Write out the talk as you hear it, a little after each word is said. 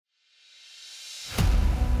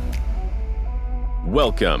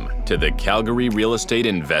Welcome to the Calgary Real Estate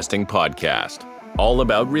Investing Podcast, all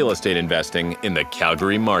about real estate investing in the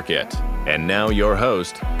Calgary market. And now your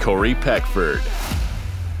host, Corey Peckford.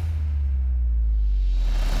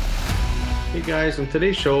 Hey guys, on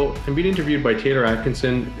today's show, I'm being interviewed by Taylor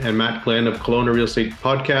Atkinson and Matt Glenn of Kelowna Real Estate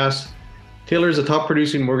Podcast. Taylor is a top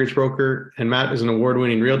producing mortgage broker and Matt is an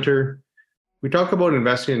award-winning realtor. We talk about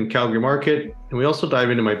investing in the Calgary market and we also dive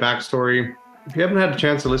into my backstory. If you haven't had a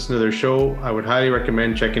chance to listen to their show, I would highly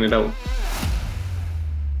recommend checking it out.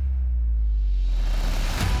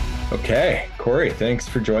 Okay, Corey, thanks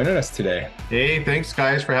for joining us today. Hey, thanks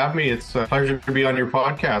guys for having me. It's a pleasure to be on your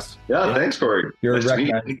podcast. Yeah, thanks, Corey. You're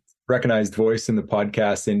nice a recognized voice in the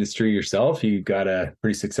podcast industry yourself. You've got a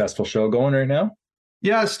pretty successful show going right now.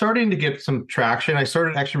 Yeah, it's starting to get some traction. I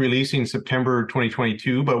started actually releasing September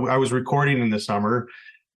 2022, but I was recording in the summer.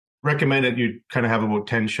 Recommended you kind of have about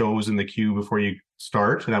 10 shows in the queue before you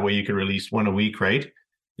start. That way you can release one a week, right?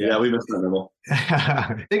 Yeah, we missed that memo.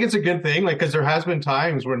 I think it's a good thing, because there has been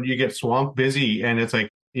times when you get swamped busy and it's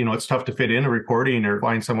like, it's tough to fit in a recording or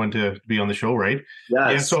find someone to be on the show, right?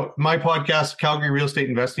 Yeah. And so my podcast, Calgary Real Estate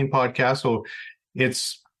Investing Podcast, so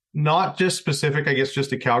it's not just specific, I guess,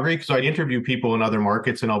 just to Calgary, because I interview people in other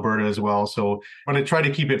markets in Alberta as well. So I want to try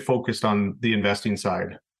to keep it focused on the investing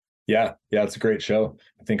side. Yeah, it's a great show.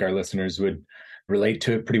 I think our listeners would relate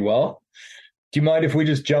to it pretty well. Do you mind if we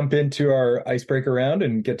just jump into our icebreaker round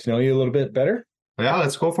and get to know you a little bit better? Yeah,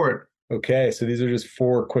 let's go for it. Okay, so these are just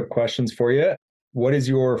 4 quick questions for you. What is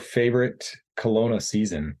your favorite Kelowna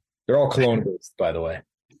season? They're all Kelowna based, by the way.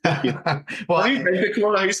 Well,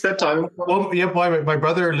 Kelowna, you spent time in Kelowna? Well, yeah, my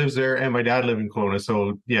brother lives there and my dad lived in Kelowna.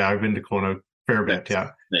 So yeah, I've been to Kelowna a fair bit,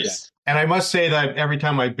 yeah. Nice. And I must say that every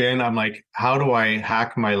time I've been, I'm like, how do I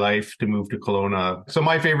hack my life to move to Kelowna? So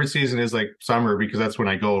my favorite season is like summer because that's when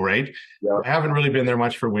I go, right? Yeah. I haven't really been there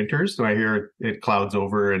much for winters. So I hear it clouds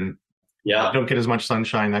over and I don't get as much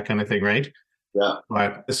sunshine, that kind of thing, right? Yeah.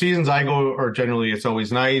 But the seasons I go are generally, it's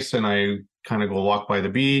always nice. And I kind of go walk by the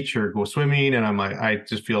beach or go swimming. And I'm like, I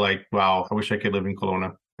just feel like, wow, I wish I could live in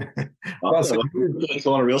Kelowna. Awesome.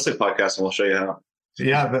 Kelowna Real Estate Podcast and we'll show you how.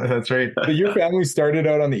 Yeah, that's right. So your family started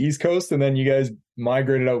out on the East Coast and then you guys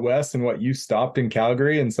migrated out west, and you stopped in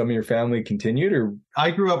Calgary and some of your family continued? Or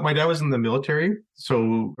I grew up, my dad was in the military.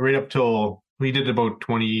 So right up till, we did about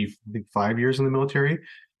 25 years in the military.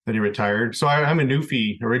 Then he retired. So I'm a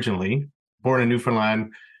Newfie originally, born in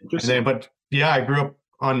Newfoundland. But I grew up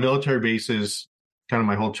on military bases kind of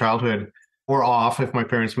my whole childhood, or off if my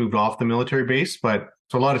parents moved off the military base. But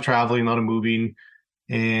so a lot of traveling, a lot of moving.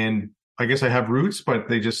 And I guess I have roots, but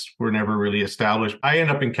they just were never really established. I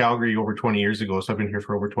ended up in Calgary over 20 years ago. So I've been here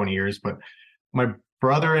for over 20 years. But my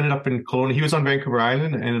brother ended up in Kelowna. He was on Vancouver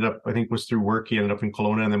Island, ended up, I think was through work. He ended up in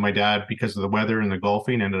Kelowna. And then my dad, because of the weather and the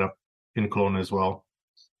golfing, ended up in Kelowna as well.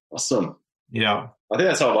 Awesome. Yeah. I think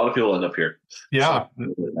that's how a lot of people end up here. Yeah.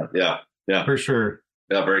 Yeah. For sure.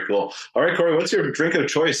 Yeah, very cool. All right, Corey, what's your drink of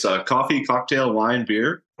choice? Coffee, cocktail, wine,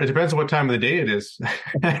 beer? It depends on what time of the day it is.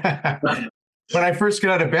 When I first get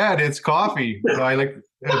out of bed, it's coffee. So I like,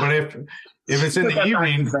 but if it's in the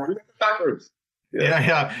evening,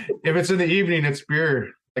 if it's in the evening, it's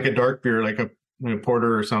beer, like a dark beer, like a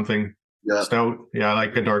porter or something. Yeah. Stout. Yeah, I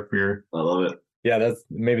like a dark beer. I love it. Yeah, that's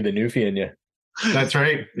maybe the Newfie in you. That's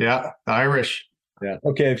right. Yeah, Irish. Yeah.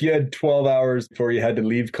 Okay, if you had 12 hours before you had to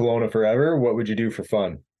leave Kelowna forever, what would you do for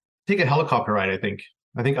fun? Take a helicopter ride, I think.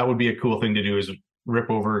 I think that would be a cool thing to do, is rip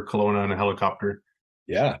over Kelowna on a helicopter.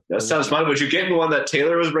 Yeah. That sounds fun. Would you get in one that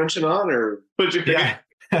Taylor was wrenching on, or would you pick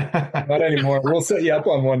Not anymore. We'll set you up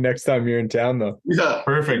on one next time you're in town, though. Yeah.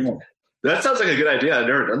 Perfect. That sounds like a good idea. I've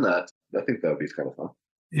never done that. I think that would be kind of fun.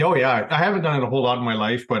 Oh, yeah. I haven't done it a whole lot in my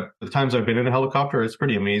life, but the times I've been in a helicopter, it's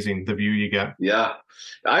pretty amazing, the view you get. Yeah.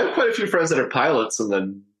 I have quite a few friends that are pilots, and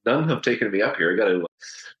then none have taken me up here. I got to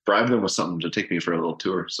bribe them with something to take me for a little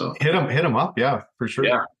tour. So hit them up. Yeah, for sure.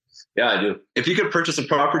 Yeah, I do. If you could purchase a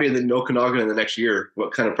property in the Okanagan in the next year,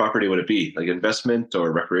 what kind of property would it be? Like investment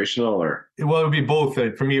or recreational, or? Well, it would be both.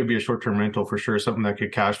 For me, it would be a short-term rental for sure, something that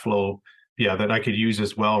could cash flow. Yeah, that I could use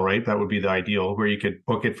as well, right? That would be the ideal, where you could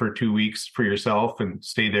book it for 2 weeks for yourself and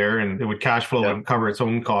stay there, and it would cash flow and cover its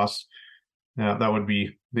own costs. Yeah, that would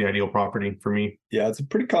be the ideal property for me. Yeah, it's a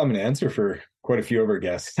pretty common answer for quite a few of our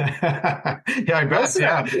guests. Yeah, I bet.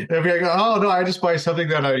 Yeah. If you're like, oh, no, I just buy something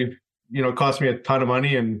that cost me a ton of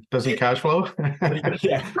money and doesn't cash flow.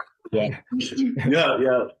 Yeah. Like a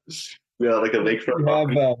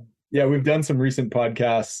lakefront. We've done some recent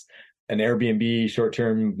podcasts. An Airbnb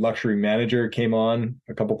short-term luxury manager came on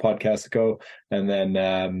a couple podcasts ago. And then,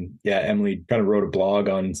 Emily kind of wrote a blog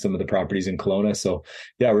on some of the properties in Kelowna. So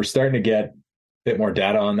yeah, we're starting to get a bit more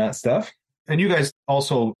data on that stuff. And you guys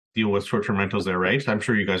also deal with short-term rentals there, right? I'm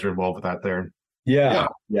sure you guys are involved with that there. Yeah.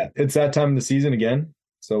 It's that time of the season again.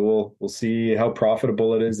 So we'll see how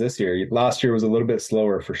profitable it is this year. Last year was a little bit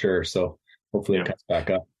slower for sure. So hopefully it comes back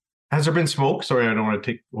up. Has there been smoke? Sorry, I don't want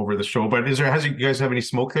to take over the show, but you guys have any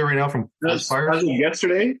smoke there right now from fires? As of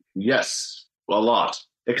yesterday, yes, a lot.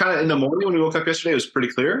 It kind of in the morning when we woke up yesterday, it was pretty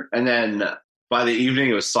clear, and then by the evening,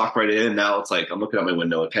 it was socked right in. Now it's like I'm looking out my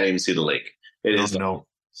window, I can't even see the lake. It is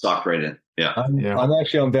socked right in. Yeah. I'm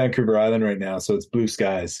actually on Vancouver Island right now, so it's blue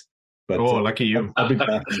skies. But lucky you. I'll be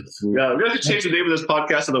back. We're going to change the name of this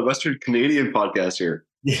podcast to the Western Canadian podcast here.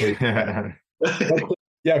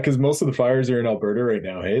 Yeah, because most of the fires are in Alberta right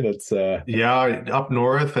now. Hey, that's up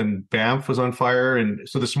north, and Banff was on fire, and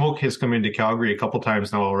so the smoke has come into Calgary a couple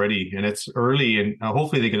times now already, and it's early, and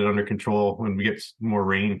hopefully they get it under control when we get more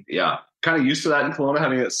rain. Yeah, kind of used to that in Kelowna,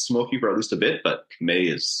 having it smoky for at least a bit, but May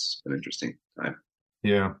is an interesting time.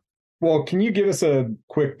 Yeah. Well, can you give us a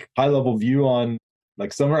quick high-level view on,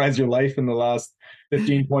 like, summarize your life in the last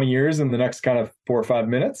 15, 20 years in the next kind of 4 or 5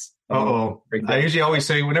 minutes? I usually always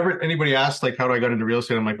say, whenever anybody asks, like, how do I get into real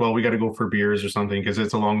estate? I'm like, well, we got to go for beers or something because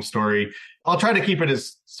it's a long story. I'll try to keep it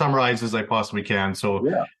as summarized as I possibly can. So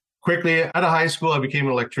quickly, out of high school, I became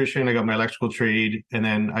an electrician. I got my electrical trade, and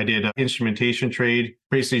then I did an instrumentation trade.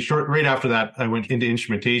 Basically, right after that, I went into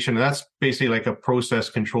instrumentation. And that's basically like a process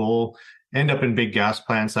control, end up in big gas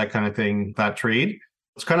plants, that kind of thing, that trade.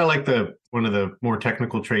 It's kind of like one of the more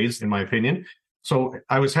technical trades, in my opinion. So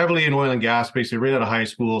I was heavily in oil and gas, basically right out of high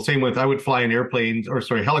school. Same with, I would fly in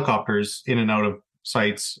helicopters in and out of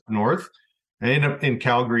sites north. I ended up in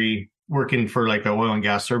Calgary working for like an oil and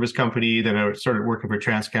gas service company. Then I started working for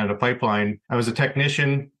TransCanada Pipeline. I was a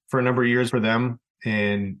technician for a number of years for them.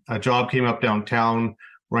 And a job came up downtown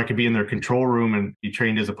where I could be in their control room and be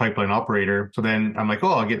trained as a pipeline operator. So then I'm like,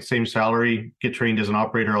 I'll get the same salary, get trained as an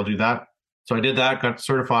operator. I'll do that. So I did that, got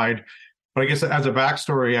certified. But I guess as a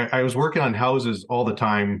backstory, I was working on houses all the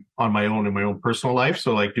time on my own in my own personal life.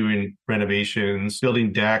 So like doing renovations,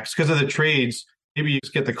 building decks, because of the trades, maybe you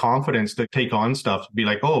just get the confidence to take on stuff, be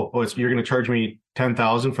like, you're going to charge me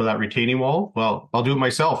 $10,000 for that retaining wall. Well, I'll do it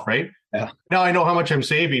myself, right? Yeah. Now I know how much I'm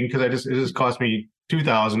saving because it just cost me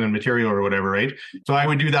 $2,000 in material or whatever, right? So I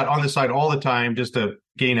would do that on the side all the time just to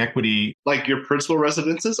gain equity. Like your principal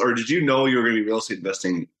residences, or did you know you were going to be real estate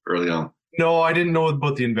investing early on? No, I didn't know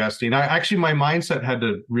about the investing. My mindset had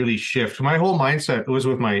to really shift. My whole mindset was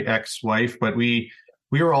with my ex-wife, but we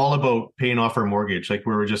were all about paying off our mortgage. Like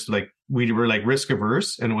we were risk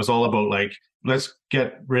averse, and it was all about like, let's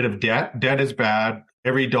get rid of debt. Debt is bad.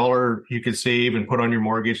 Every dollar you could save and put on your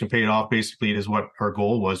mortgage and pay it off, basically, is what our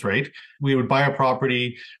goal was, right? We would buy a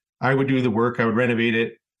property. I would do the work. I would renovate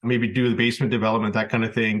it, maybe do the basement development, that kind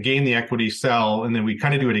of thing, gain the equity, sell, and then we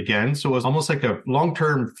kind of do it again. So it was almost like a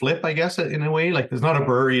long-term flip, I guess, in a way. Like there's not a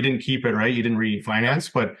BRRRR, you didn't keep it, right? You didn't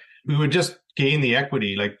refinance, but we would just gain the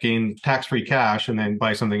equity, like gain tax-free cash and then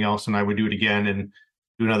buy something else. And I would do it again and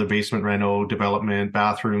do another basement reno, development,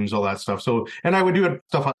 bathrooms, all that stuff. So, and I would do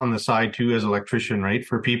stuff on the side too as an electrician, right,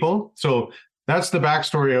 for people. So that's the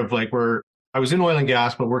backstory of like where I was in oil and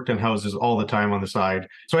gas, but worked in houses all the time on the side.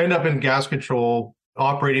 So I ended up in gas control,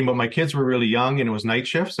 operating, but my kids were really young and it was night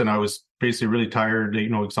shifts, and I was basically really tired,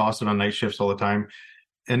 exhausted on night shifts all the time.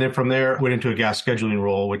 And then from there, I went into a gas scheduling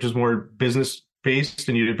role, which is more business based,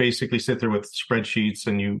 and you basically sit there with spreadsheets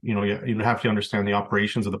and you have to understand the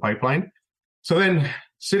operations of the pipeline. So then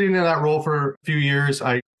sitting in that role for a few years,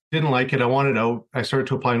 I didn't like it. I wanted out. I started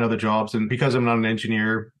to apply in other jobs, and because I'm not an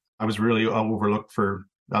engineer, I was really overlooked for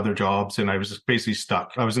other jobs, and I was just basically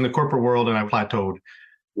stuck. I was in the corporate world and I plateaued.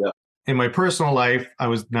 Yeah. In my personal life, I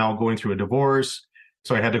was now going through a divorce,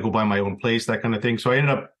 so I had to go buy my own place, that kind of thing. So I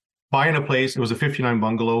ended up buying a place. It was a 59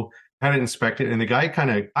 bungalow, had it inspected, and the guy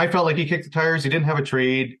I felt like he kicked the tires. He didn't have a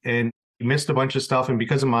trade and he missed a bunch of stuff. And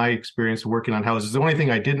because of my experience working on houses, the only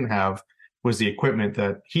thing I didn't have was the equipment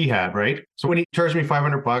that he had, right? So when he charged me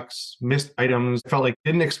 $500, missed items, felt like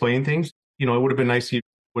didn't explain things. It would have been nice if he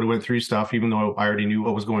would have went through stuff, even though I already knew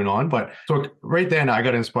what was going on. But so right then I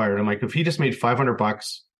got inspired. I'm like, if he just made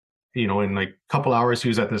 $500, in like a couple hours, he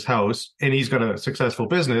was at this house and he's got a successful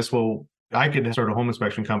business. Well, I could start a home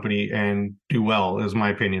inspection company and do well, is my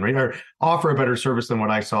opinion, right? Or offer a better service than what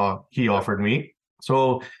I saw he offered me.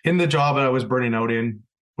 So in the job that I was burning out in,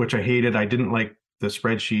 which I hated, I didn't like the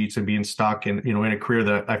spreadsheets and being stuck in a career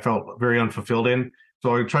that I felt very unfulfilled in.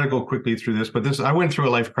 So I try to go quickly through this, but I went through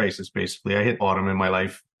a life crisis, basically. I hit bottom in my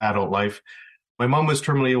life, adult life. My mom was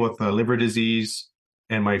terminally ill with liver disease,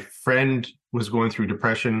 and my friend was going through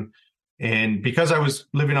depression. And because I was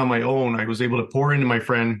living on my own, I was able to pour into my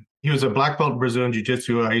friend. He was a black belt in Brazilian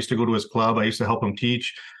Jiu-Jitsu. I used to go to his club. I used to help him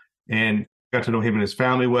teach. And got to know him and his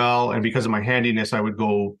family well. And because of my handiness, I would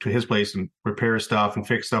go to his place and repair stuff and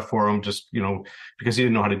fix stuff for him, just, because he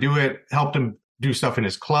didn't know how to do it. Helped him do stuff in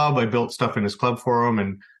his club. I built stuff in his club for him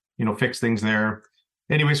and, fix things there.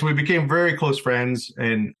 Anyway, so we became very close friends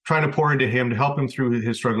and trying to pour into him to help him through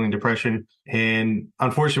his struggling depression. And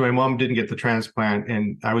unfortunately, my mom didn't get the transplant.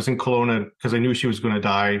 And I was in Kelowna because I knew she was going to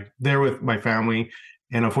die there with my family.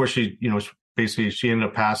 And unfortunately, basically she ended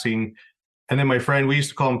up passing. And then my friend, we used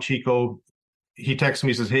to call him Chico. He texted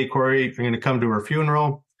me, says, "Hey, Corey, I'm going to come to her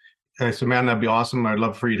funeral." And I said, "Man, that'd be awesome. I'd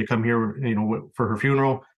love for you to come here, for her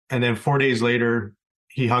funeral." And then 4 days later,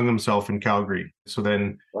 he hung himself in Calgary. So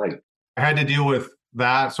then I had to deal with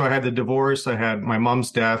that. So I had the divorce, I had my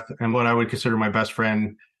mom's death, and what I would consider my best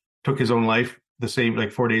friend took his own life the same,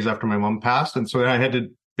 4 days after my mom passed. And so then I had to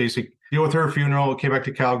basically deal with her funeral, came back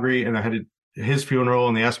to Calgary, and I had his funeral,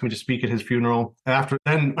 and they asked me to speak at his funeral. After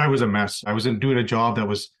then, I was a mess. I was doing a job that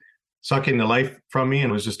was sucking the life from me,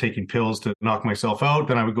 and I was just taking pills to knock myself out.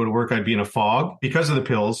 Then I would go to work, I'd be in a fog because of the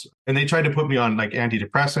pills. And they tried to put me on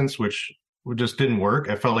antidepressants, which just didn't work.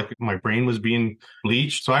 I felt like my brain was being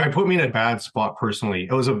bleached. So it put me in a bad spot personally.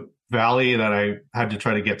 It was a valley that I had to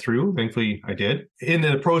try to get through. Thankfully, I did. In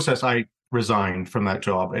the process, I resigned from that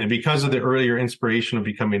job. And because of the earlier inspiration of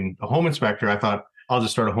becoming a home inspector, I thought, I'll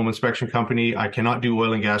just start a home inspection company. I cannot do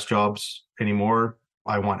oil and gas jobs anymore.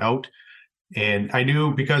 I want out. And I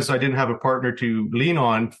knew, because I didn't have a partner to lean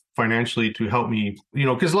on financially to help me,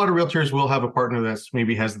 because a lot of realtors will have a partner that's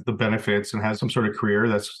maybe has the benefits and has some sort of career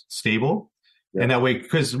that's stable. Yeah. And that way,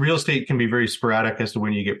 because real estate can be very sporadic as to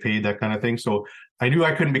when you get paid, that kind of thing. So I knew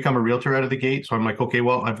I couldn't become a realtor out of the gate. So I'm like, okay,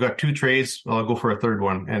 well, I've got 2 trades. I'll go for a third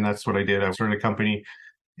one. And that's what I did. I started a company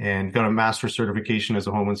and got a master's certification as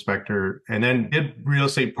a home inspector, and then did real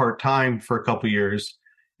estate part-time for a couple of years.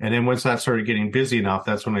 And then once that started getting busy enough,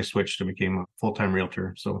 that's when I switched and became a full-time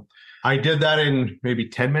realtor. So I did that in maybe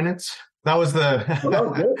 10 minutes. That was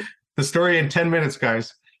the story in 10 minutes,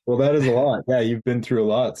 guys. Well, that is a lot. Yeah, you've been through a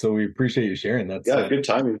lot. So we appreciate you sharing that. Good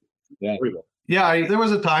timing. Yeah. There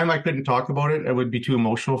was a time I couldn't talk about it. It would be too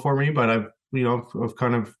emotional for me, but I've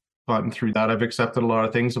kind of gotten through that. I've accepted a lot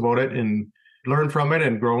of things about it and learned from it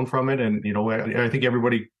and grown from it. And, I think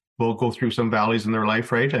everybody will go through some valleys in their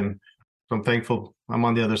life, right? And so I'm thankful I'm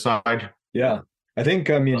on the other side. Yeah. I think,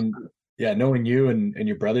 knowing you and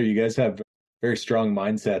your brother, you guys have very strong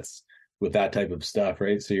mindsets with that type of stuff,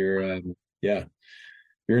 right? So you're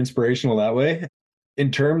inspirational that way. In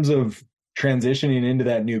terms of transitioning into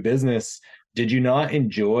that new business, did you not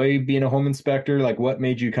enjoy being a home inspector? Like, what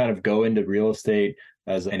made you kind of go into real estate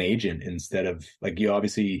as an agent instead of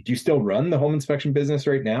do you still run the home inspection business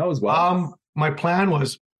right now as well? My plan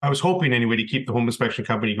was, I was hoping anyway to keep the home inspection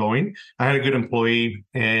company going. I had a good employee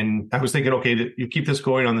and I was thinking, okay, you keep this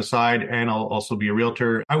going on the side and I'll also be a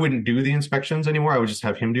realtor. I wouldn't do the inspections anymore. I would just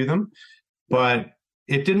have him do them. But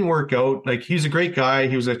it didn't work out. He's a great guy.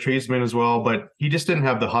 He was a tradesman as well, but he just didn't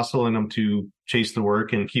have the hustle in him to chase the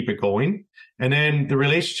work and keep it going. And then the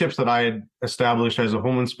relationships that I had established as a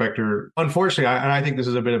home inspector, unfortunately, and I think this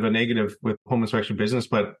is a bit of a negative with home inspection business,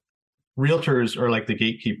 but realtors are like the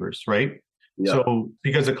gatekeepers, right? Yeah. So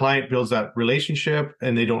because the client builds that relationship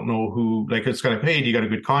and they don't know who, it's kind of, hey, do you got a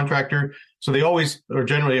good contractor? So they always, or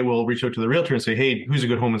generally will reach out to the realtor and say, hey, who's a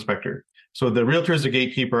good home inspector? So the realtor is the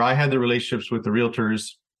gatekeeper. I had the relationships with the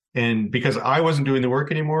realtors, and because I wasn't doing the work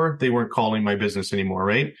anymore, they weren't calling my business anymore,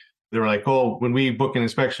 right? They were like, oh, when we book an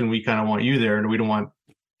inspection, we kind of want you there and we don't want,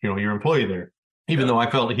 your employee there, even though I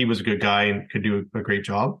felt that he was a good guy and could do a great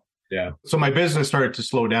job. Yeah. So my business started to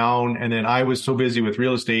slow down. And then I was so busy with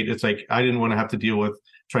real estate. It's like, I didn't want to have to deal with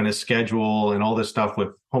trying to schedule and all this stuff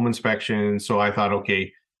with home inspections. So I thought,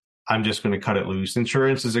 okay, I'm just going to cut it loose.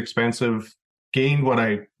 Insurance is expensive. Gained what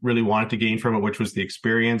I really wanted to gain from it, which was the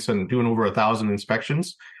experience and doing over 1,000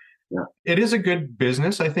 inspections. Yeah. It is a good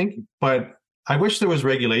business, I think, but I wish there was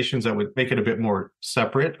regulations that would make it a bit more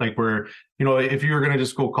separate. Like where, if you were going to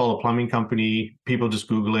just go call a plumbing company, people just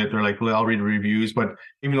Google it. They're like, well, I'll read reviews. But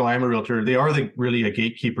even though I'm a realtor, they are really a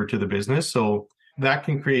gatekeeper to the business. So that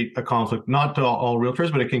can create a conflict, not to all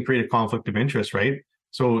realtors, but it can create a conflict of interest, right?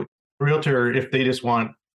 So a realtor, if they just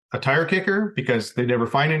want a tire kicker because they never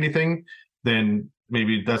find anything, then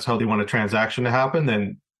maybe that's how they want a transaction to happen.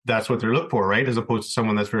 Then that's what they're looking for, right? As opposed to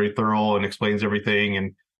someone that's very thorough and explains everything.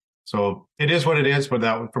 And so it is what it is. But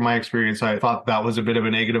that, from my experience, I thought that was a bit of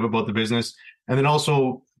a negative about the business. And then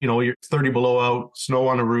also, you're 30 below out, snow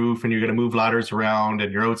on the roof, and you're going to move ladders around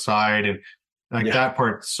and you're outside. And that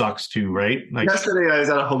part sucks too, right? Yesterday I was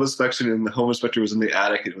at a home inspection and the home inspector was in the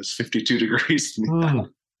attic. It was 52 degrees.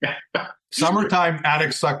 Summertime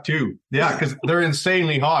attics suck too. Yeah, because they're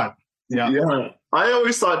insanely hot. Yeah. I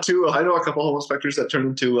always thought too, I know a couple home inspectors that turn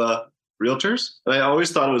into realtors. And I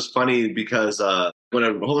always thought it was funny because when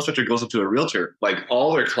a home inspector goes up to a realtor, like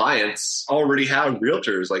all their clients already have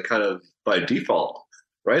realtors, like kind of by default,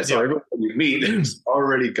 right? So everyone you meet has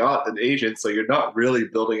already got an agent. So you're not really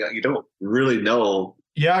building out, you don't really know.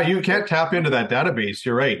 Yeah, you can't tap into that database.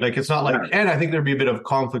 You're right. Like, it's not like, and I think there'd be a bit of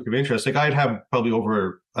conflict of interest. Like, I'd have probably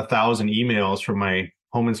over 1,000 emails from my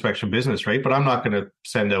home inspection business, right? But I'm not going to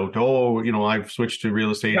send out, I've switched to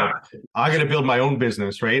real estate. Yeah. I'm going to build my own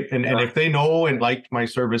business, right? And if they know and liked my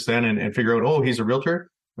service then and figure out, he's a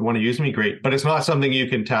realtor, they want to use me, great. But it's not something you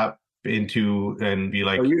can tap into and be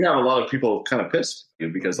like, you have a lot of people kind of pissed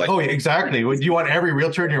because like, exactly. Do you want every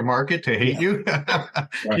realtor in your market to hate you?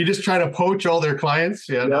 You just try to poach all their clients.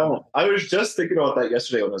 No, I was just thinking about that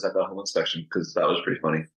yesterday when I was at the home inspection because that was pretty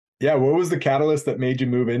funny. Yeah, what was the catalyst that made you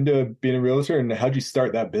move into being a realtor, and how'd you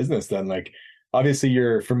start that business then? Like, obviously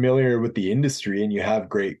you're familiar with the industry and you have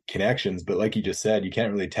great connections, but like you just said, you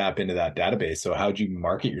can't really tap into that database. So how'd you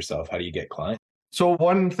market yourself? How do you get clients? So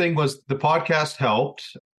one thing was the podcast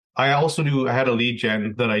helped. I had a lead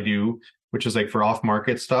gen that I do, which is like for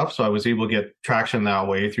off-market stuff. So I was able to get traction that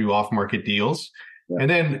way through off-market deals. Yeah. And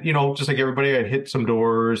then, just like everybody, I'd hit some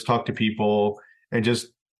doors, talk to people, and just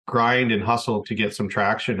grind and hustle to get some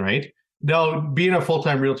traction, right? Now, being a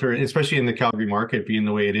full-time realtor, especially in the Calgary market, being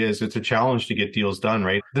the way it is, it's a challenge to get deals done,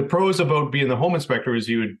 right? The pros about being the home inspector is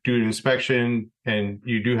you would do an inspection and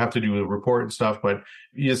you do have to do a report and stuff, but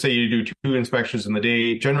you say you do 2 inspections in the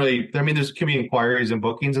day. Generally, there's can be inquiries and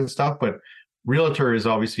bookings and stuff, but realtor is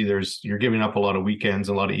obviously you're giving up a lot of weekends,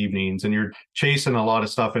 a lot of evenings, and you're chasing a lot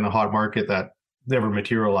of stuff in a hot market that never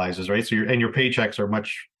materializes, right? So your paychecks are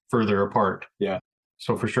much further apart. Yeah.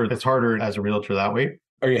 So for sure, it's harder as a realtor that way.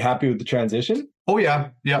 Are you happy with the transition? Oh, yeah.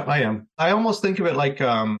 Yeah, I am. I almost think of it like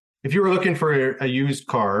if you were looking for a used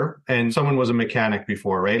car and someone was a mechanic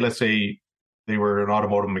before, right? Let's say they were an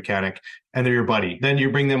automotive mechanic and they're your buddy. Then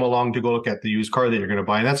you bring them along to go look at the used car that you're going to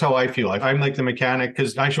buy. And that's how I feel. I'm like the mechanic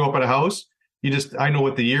because I show up at a house. I know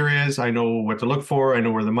what the year is. I know what to look for. I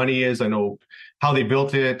know where the money is. I know how they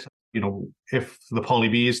built it. If the poly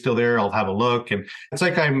B is still there, I'll have a look. And it's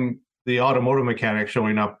like I'm the automotive mechanic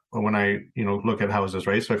showing up when I, look at houses,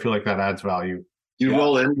 right? So I feel like that adds value. You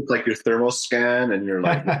roll in with like your thermal scan and you're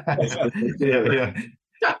like, yeah.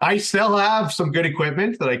 I still have some good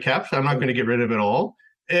equipment that I kept. I'm not going to get rid of it all.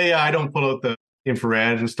 Yeah, I don't pull out the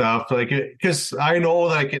infrared and stuff, because I know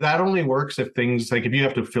that only works if things like if you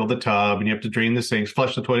have to fill the tub and you have to drain the sinks,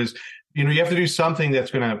 flush the toilets. You have to do something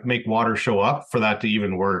that's going to make water show up for that to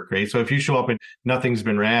even work, right? So if you show up and nothing's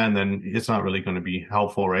been ran, then it's not really going to be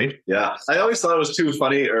helpful, right? Yeah. I always thought it was too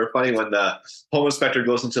funny when the home inspector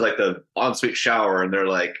goes into like the ensuite shower and they're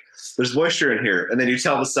like, there's moisture in here. And then you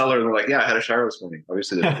tell the seller and they're like, yeah, I had a shower this morning.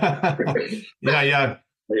 Obviously. Yeah.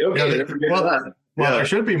 Like, okay. Well, there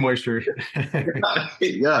should be moisture.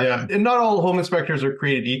 Yeah. And not all home inspectors are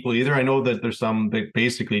created equal either. I know that there's some that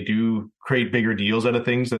basically do create bigger deals out of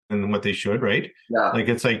things than what they should, right? Yeah. Like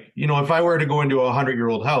it's like, if I were to go into a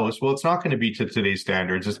 100-year-old house, well, it's not going to be to today's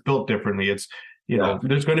standards. It's built differently. It's,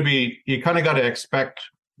 there's going to be, you kind of got to expect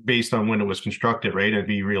based on when it was constructed, right? And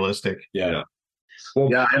be realistic. Yeah. Well,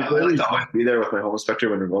 yeah, I like to always be there with my home inspector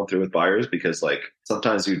when we're going through with buyers because like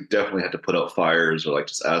sometimes you definitely have to put out fires or like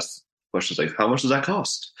just ask questions like, how much does that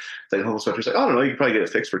cost? It's like home inspector's like, I don't know, you can probably get it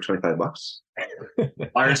fixed for $25.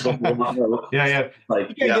 Buyers yeah. Like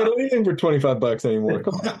you can't get anything for $25 anymore.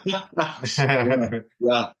 Come on.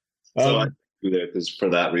 Yeah. So I do that for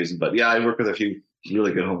that reason. But yeah, I work with a few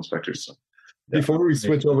really good home inspectors. So before we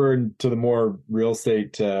switch over to the more real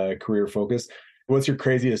estate career focus, what's your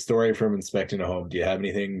craziest story from inspecting a home? Do you have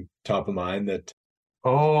anything top of mind that?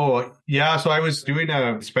 Oh, yeah. So I was doing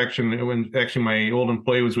an inspection when actually my old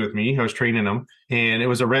employee was with me. I was training him and it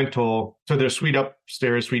was a rental. So there's suite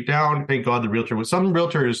upstairs, suite down. Thank God the realtor was. Some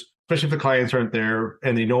realtors, especially if the clients aren't there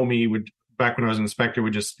and they know me, back when I was an inspector,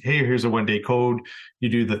 would just, hey, here's a 1-day code. You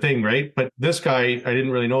do the thing, right? But this guy, I didn't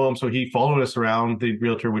really know him. So he followed us around, the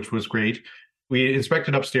realtor, which was great. We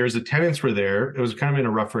inspected upstairs. The tenants were there. It was kind of in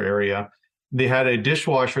a rougher area. They had a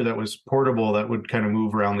dishwasher that was portable that would kind of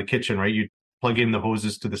move around the kitchen, right? You plug in the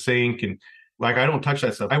hoses to the sink and like, I don't touch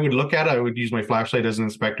that stuff. I would look at it. I would use my flashlight as an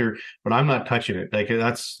inspector, but I'm not touching it. Like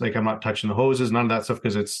that's like, I'm not touching the hoses, none of that stuff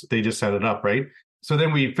because they just set it up, right? So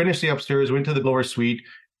then we finished the upstairs, went to the lower suite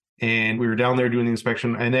and we were down there doing the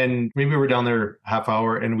inspection. And then maybe we were down there half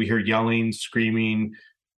hour and we hear yelling, screaming,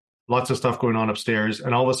 lots of stuff going on upstairs.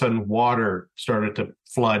 And all of a sudden water started to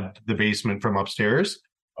flood the basement from upstairs.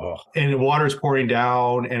 Oh. And the water's pouring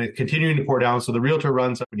down and it's continuing to pour down. So the realtor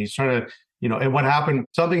runs up and he's trying to, and what happened,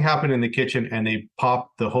 something happened in the kitchen and they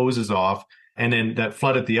popped the hoses off and then that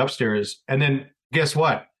flooded the upstairs. And then guess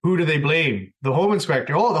what? Who do they blame? The home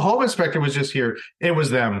inspector. Oh, the home inspector was just here. It was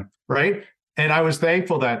them, right? And I was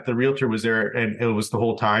thankful that the realtor was there and it was the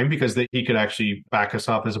whole time, because he could actually back us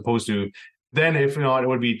up, as opposed to then if not, it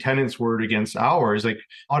would be tenant's word against ours, like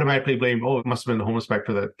automatically blame, oh, it must have been the home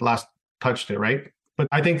inspector that last touched it, right? But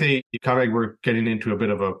I think they kind of were getting into a bit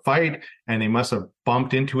of a fight, and they must have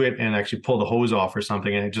bumped into it and actually pulled the hose off or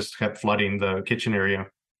something, and it just kept flooding the kitchen area.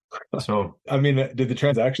 So, I mean, did the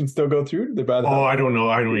transaction still go through? Did they buy the house? Oh, I don't know.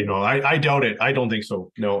 I don't even know. I doubt it. I don't think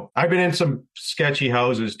so. No. I've been in some sketchy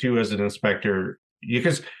houses too as an inspector,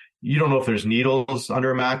 because you don't know if there's needles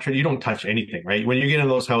under a mattress. You don't touch anything, right? When you get in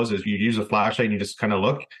those houses, you use a flashlight and you just kind of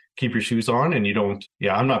look, keep your shoes on, and you don't.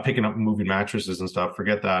 Yeah, I'm not picking up and moving mattresses and stuff.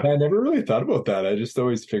 Forget that. I never really thought about that. I just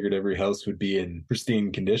always figured every house would be in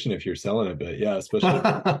pristine condition if you're selling it. But yeah, especially.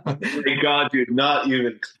 Thank God, dude, not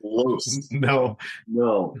even close. No.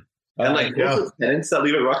 And like those tenants that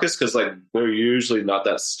leave at Ruckus, because like they're usually not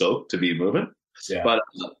that stoked to be moving. Yeah. But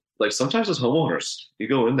like sometimes as homeowners, you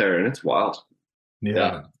go in there and it's wild.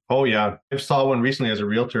 Yeah. Oh yeah. I saw one recently as a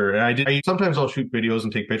realtor, and sometimes I'll shoot videos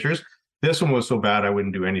and take pictures. This one was so bad I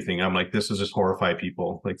wouldn't do anything. I'm like, this is just horrify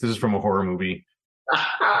people. Like, this is from a horror movie.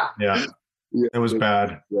 Yeah. It was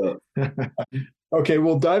bad. Yeah. Okay,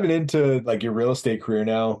 well, diving into like your real estate career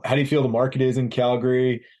now, how do you feel the market is in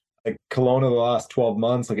Calgary? Like Kelowna, the last 12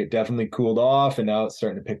 months, like it definitely cooled off, and now it's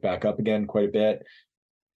starting to pick back up again quite a bit.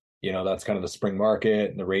 You know, that's kind of the spring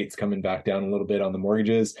market, and the rates coming back down a little bit on the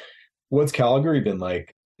mortgages. What's Calgary been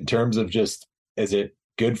like in terms of just, is it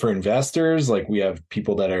good for investors? Like, we have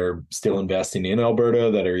people that are still investing in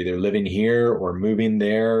Alberta that are either living here or moving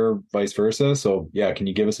there, vice versa. So yeah, can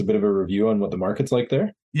you give us a bit of a review on what the market's like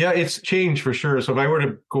there? Yeah, it's changed for sure. So if I were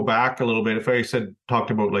to go back a little bit, if I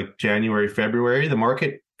talked about like January, February, the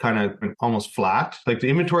market kind of been almost flat. Like the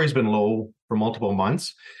inventory has been low for multiple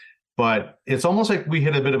months, but it's almost like we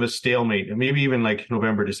hit a bit of a stalemate, and maybe even like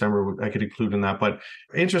November, December, I could include in that. But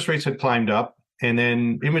interest rates had climbed up, and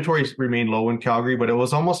then inventories remained low in Calgary, but it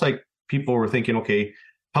was almost like people were thinking, okay,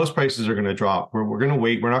 house prices are going to drop. We're going to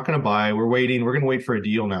wait. We're not going to buy. We're waiting. We're going to wait for a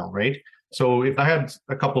deal now, right? So if I had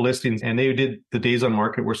a couple listings and the days on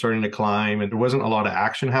market were starting to climb and there wasn't a lot of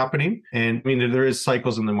action happening. And I mean, there is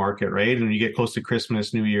cycles in the market, right? And you get close to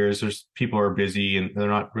Christmas, New Year's, people are busy and they're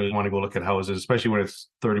not really want to go look at houses, especially when it's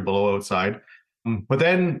 30 below outside. But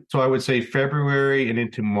then, so I would say February and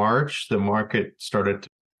into March, the market started to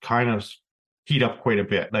kind of heat up quite a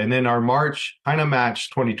bit. And then our March kind of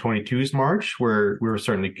matched 2022's March, where we were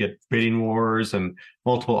starting to get bidding wars and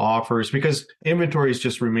multiple offers, because inventories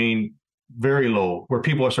just remain very low, where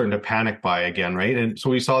people are starting to panic buy again, right? And so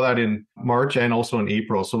we saw that in March and also in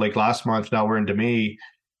April. So like last month, now we're into May,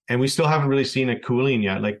 and we still haven't really seen a cooling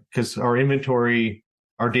yet, like, because our inventory,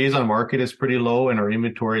 our days on market is pretty low, and our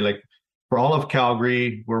inventory, like for all of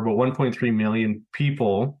Calgary, we're about 1.3 million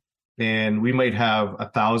people, and we might have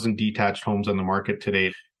 1,000 detached homes on the market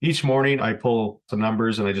today. Each morning I pull some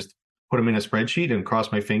numbers and I just put them in a spreadsheet and cross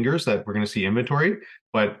my fingers that we're going to see inventory.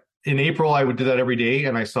 But in April, I would do that every day,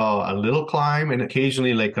 and I saw a little climb, and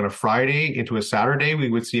occasionally, like on a Friday into a Saturday,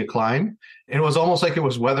 we would see a climb. And it was almost like it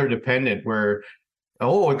was weather dependent, where,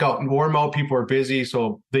 it got warm out, people were busy,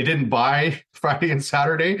 so they didn't buy Friday and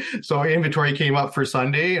Saturday. So inventory came up for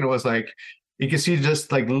Sunday, and it was like, you can see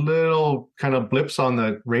just like little kind of blips on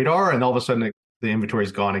the radar, and all of a sudden the inventory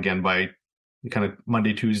is gone again by kind of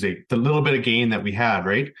Monday, Tuesday, the little bit of gain that we had,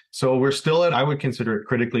 right? So we're still at, I would consider it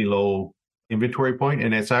critically low inventory point.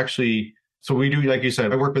 And it's actually, so we do, like you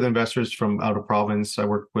said, I work with investors from out of province. I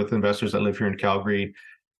work with investors that live here in Calgary,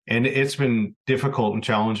 and it's been difficult and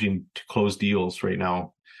challenging to close deals right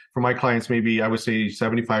now. For my clients, maybe I would say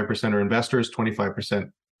 75% are investors,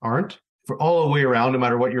 25% aren't. For all the way around, no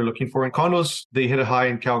matter what you're looking for. In condos, they hit a high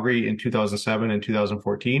in Calgary in 2007 and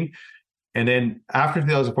 2014. And then after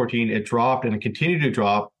 2014, it dropped, and it continued to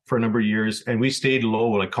drop for a number of years. And we stayed low.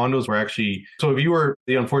 Like condos were actually, so if you were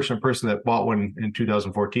the unfortunate person that bought one in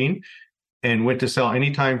 2014 and went to sell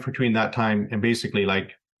anytime between that time and basically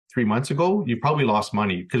like 3 months ago, you probably lost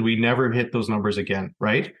money, because we never hit those numbers again,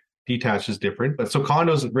 right? Detached is different. But so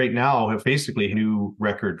condos right now have basically a new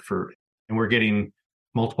record and we're getting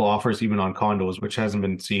multiple offers even on condos, which hasn't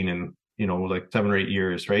been seen in, like 7 or 8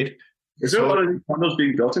 years, right? Is there a lot of condos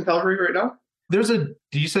being built in Calgary right now? There's a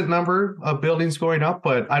decent number of buildings going up,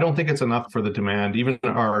 but I don't think it's enough for the demand. Even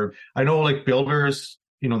I know like builders,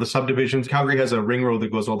 the subdivisions, Calgary has a ring road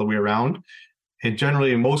that goes all the way around. And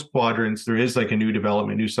generally in most quadrants, there is like a new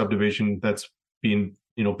development, new subdivision that's being,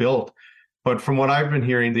 built. But from what I've been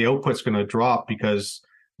hearing, the output's going to drop because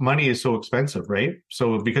money is so expensive, right?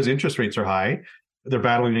 So because interest rates are high, They're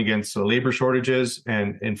battling against labor shortages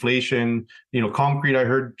and inflation. Concrete, I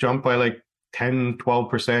heard, jumped by like 10,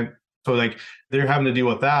 12%. So like they're having to deal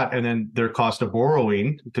with that. And then their cost of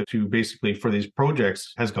borrowing to basically for these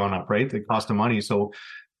projects has gone up, right? The cost of money. So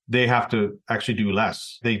they have to actually do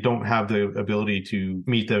less. They don't have the ability to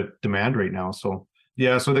meet the demand right now. So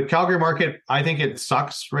yeah, so the Calgary market, I think it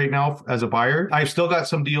sucks right now as a buyer. I've still got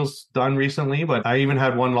some deals done recently, but I even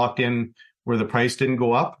had one locked in where the price didn't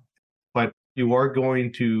go up. But you are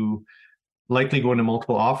going to likely go into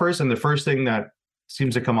multiple offers. And the first thing that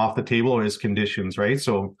seems to come off the table is conditions, right?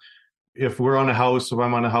 So if I'm on a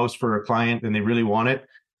house for a client and they really want it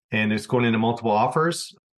and it's going into multiple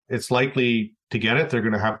offers, it's likely to get it. They're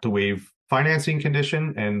going to have to waive financing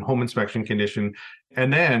condition and home inspection condition.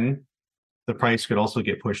 And then the price could also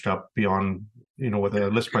get pushed up beyond, what the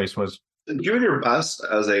list price was. Given your past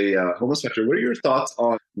as a home inspector, what are your thoughts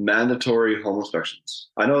on mandatory home inspections?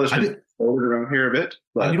 I know there's been forward around here a bit,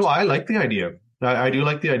 but I like the idea. I do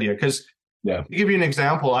like the idea because to give you an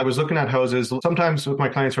example, I was looking at houses. Sometimes with my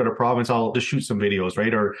clients who are out of province, I'll just shoot some videos,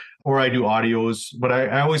 right? Or I do audios, but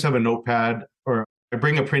I always have a notepad or I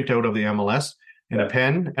bring a printout of the MLS and a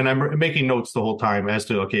pen, and I'm making notes the whole time as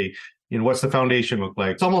to, okay, what's the foundation look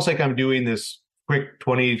like? It's almost like I'm doing this quick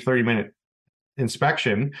 20, 30 minute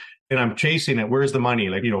inspection and I'm chasing it. Where's the money?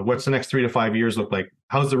 Like, what's the next 3 to 5 years look like?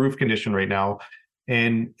 How's the roof condition right now?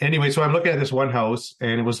 And anyway, so I'm looking at this one house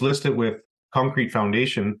and it was listed with concrete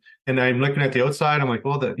foundation. And I'm looking at the outside. I'm like,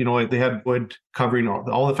 well, they had wood covering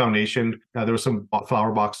all the foundation. There was some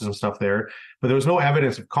flower boxes and stuff there, but there was no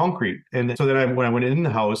evidence of concrete. And so then when I went in the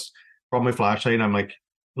house, brought my flashlight, and I'm like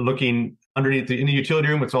looking underneath in the utility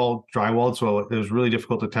room. It's all drywalled, so it was really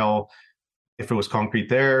difficult to tell if it was concrete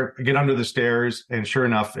there. I get under the stairs, and sure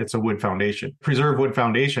enough, it's a wood foundation, preserved wood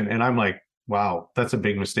foundation. And I'm like, wow, that's a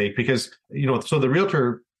big mistake because so the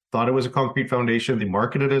realtor thought it was a concrete foundation. They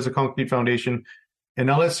marketed it as a concrete foundation. And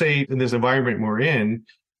now let's say in this environment we're in,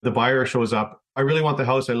 the buyer shows up. I really want the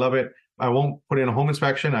house. I love it. I won't put in a home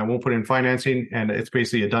inspection. I won't put in financing. And it's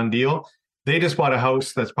basically a done deal. They just bought a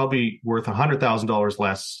house that's probably worth $100,000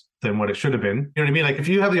 less than what it should have been. You know what I mean? Like if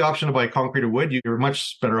you have the option to buy concrete or wood, you're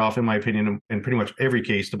much better off, in my opinion, in pretty much every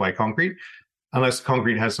case to buy concrete, unless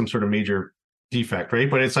concrete has some sort of major defect, right?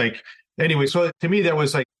 But it's like, anyway, so to me,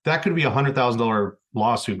 that could be $100,000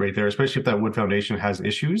 lawsuit right there, especially if that wood foundation has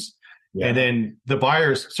issues. Yeah. And then the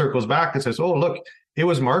buyer circles back and says, oh, look, it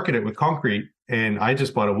was marketed with concrete and I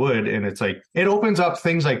just bought a wood. And it's like, it opens up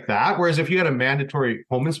things like that. Whereas if you had a mandatory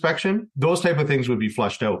home inspection, those type of things would be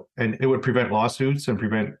flushed out and it would prevent lawsuits and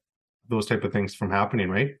prevent those type of things from happening,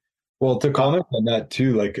 right? Well, to comment on that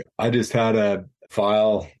too, like I just had a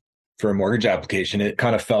file for a mortgage application. It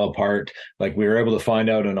kind of fell apart. Like we were able to find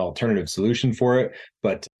out an alternative solution for it,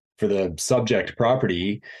 but for the subject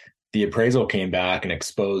property, the appraisal came back and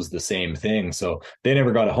exposed the same thing. So they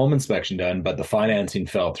never got a home inspection done, but the financing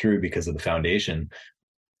fell through because of the foundation.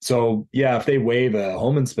 So yeah, if they waive a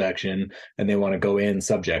home inspection and they want to go in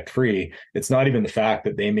subject free, it's not even the fact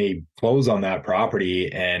that they may close on that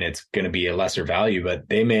property and it's going to be a lesser value, but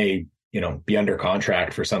they may, be under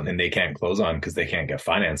contract for something they can't close on because they can't get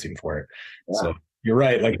financing for it. Yeah. So you're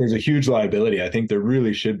right. Like there's a huge liability. I think there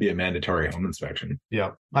really should be a mandatory home inspection.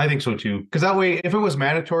 Yeah, I think so too. Because that way, if it was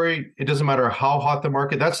mandatory, it doesn't matter how hot the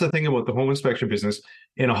market. That's the thing about the home inspection business.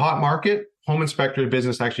 In a hot market, home inspector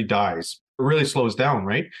business actually dies. It really slows down,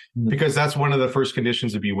 right? Mm-hmm. Because that's one of the first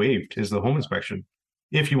conditions to be waived is the home inspection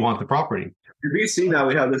if you want the property. In BC now,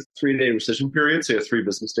 we have this 3-day rescission period. So you have 3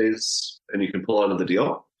 business days and you can pull out of the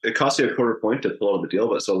deal. It costs you a quarter point to pull out of the deal.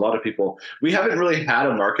 But so a lot of people, we haven't really had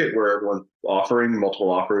a market where everyone's offering multiple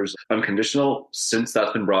offers unconditional since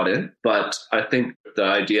that's been brought in. But I think the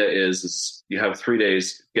idea is you have 3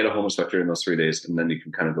 days, get a home inspector in those 3 days, and then you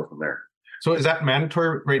can kind of go from there. So is that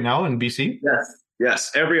mandatory right now in BC?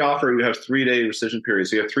 Yes. Every offer, you have 3-day rescission period.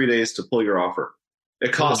 So you have 3 days to pull your offer.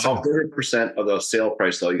 It costs 30% of the sale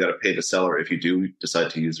price, though. You got to pay the seller if you do decide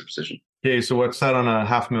to use the rescission. Okay, so what's that on a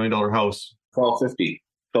 $500,000 house?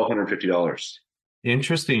 $1,250.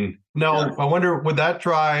 Interesting. Now, yeah. I wonder, would that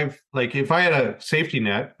drive, like if I had a safety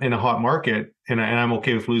net in a hot market and I'm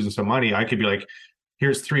okay with losing some money, I could be like,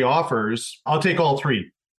 here's 3 offers. I'll take all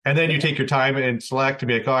 3. And then you take your time and select and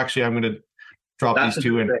be like, oh, actually, I'm going to drop these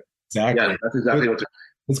 2 in. Exactly. Yeah, that's exactly what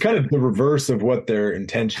it's kind of the reverse of what their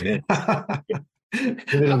intention is.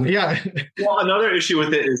 Yeah. Well, another issue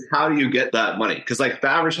with it is how do you get that money? Because like the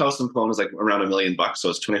average house in Kelowna is like around $1 million, so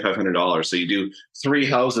it's $2,500. So you do 3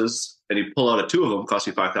 houses and you pull out of 2 of them, cost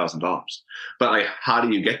you $5,000. But like, how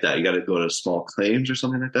do you get that? You got to go to small claims or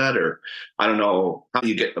something like that, or I don't know. How do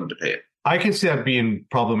you get them to pay it? I can see that being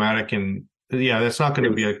problematic in Yeah, that's not going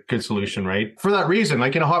to be a good solution, right? For that reason,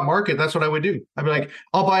 like in a hot market, that's what I would do. I'd be like,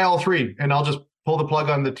 I'll buy all three and I'll just pull the plug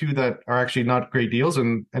on the two that are actually not great deals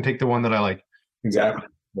and take the one that I like. Exactly.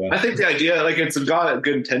 Yeah. I think the idea, like, it's got a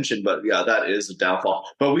good intention, but yeah, that is a downfall.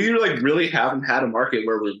 But we like really haven't had a market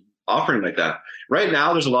where we're offering like that. Right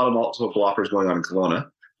now, there's a lot of multiple offers going on in Kelowna.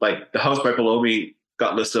 Like the house right below me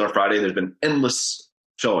got listed on Friday. There's been endless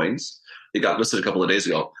showings. It got listed a couple of days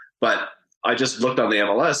ago, but I just looked on the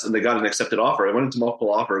MLS and they got an accepted offer. I went into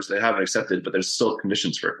multiple offers. They haven't accepted, but there's still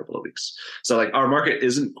conditions for a couple of weeks. So like our market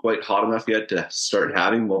isn't quite hot enough yet to start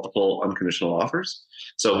having multiple unconditional offers.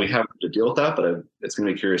 So we have to deal with that, but it's going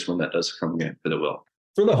to be curious when that does come again, but it will.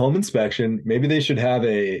 For the home inspection, maybe they should have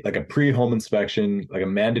a pre-home inspection, like a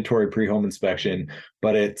mandatory pre-home inspection,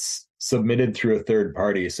 but it's submitted through a third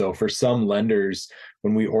party. So for some lenders,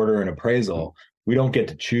 when we order an appraisal, we don't get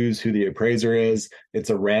to choose who the appraiser is. It's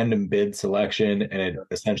a random bid selection, and it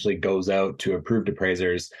essentially goes out to approved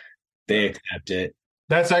appraisers. They accept it.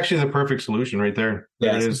 That's actually the perfect solution right there.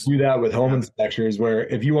 Yeah, so do that with home inspectors, where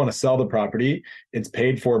if you want to sell the property, it's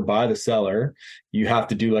paid for by the seller. You have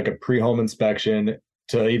to do like a pre-home inspection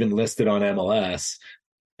to even list it on MLS,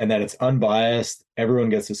 and then it's unbiased. Everyone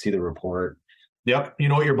gets to see the report. Yep. You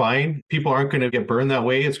know what you're buying. People aren't going to get burned that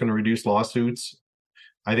way. It's going to reduce lawsuits.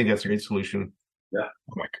 I think that's a great solution. Yeah.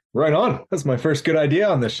 Right on. That's my first good idea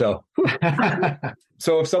on this show.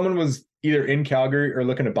 So if someone was either in Calgary or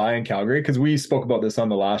looking to buy in Calgary, because we spoke about this on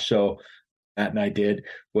the last show, Matt and I did,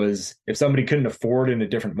 was if somebody couldn't afford in a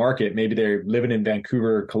different market, maybe they're living in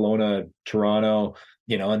Vancouver, Kelowna, Toronto,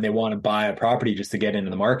 and they want to buy a property just to get into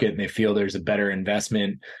the market and they feel there's a better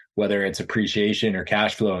investment, whether it's appreciation or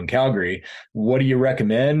cash flow in Calgary. What do you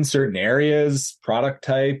recommend? Certain areas, product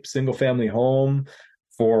type, single family home?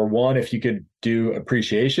 For one, if you could do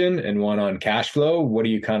appreciation, and one on cash flow, what are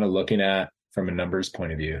you kind of looking at from a numbers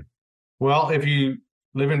point of view? Well, if you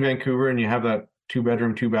live in Vancouver and you have that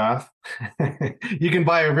 2-bedroom, 2-bath, you can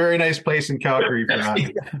buy a very nice place in Calgary for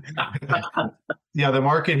that. Yeah, the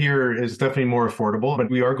market here is definitely more affordable,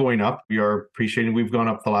 but we are going up. We are appreciating. We've gone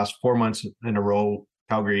up the last 4 months in a row.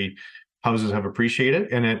 Calgary houses have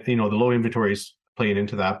appreciated, and the low inventory is playing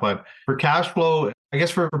into that. But for cash flow, I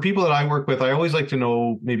guess for people that I work with, I always like to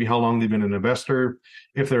know maybe how long they've been an investor.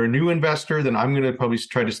 If they're a new investor, then I'm going to probably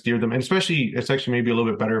try to steer them. And especially, it's actually maybe a little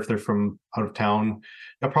bit better if they're from out of town.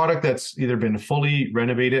 A product that's either been fully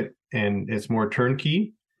renovated and it's more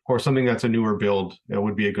turnkey, or something that's a newer build, that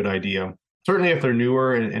would be a good idea. Certainly if they're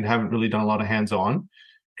newer and haven't really done a lot of hands-on.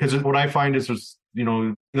 Because what I find is there's,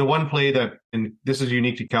 the one play that, and this is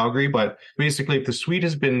unique to Calgary, but basically if the suite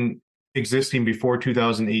has been existing before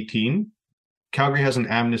 2018, Calgary has an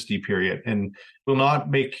amnesty period and will not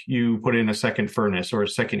make you put in a second furnace or a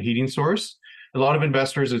second heating source. A lot of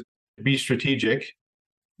investors, be strategic.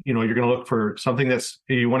 You're going to look for something that's,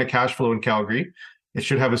 you want a cash flow in Calgary. It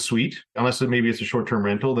should have a suite, unless maybe it's a short-term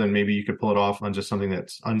rental, then maybe you could pull it off on just something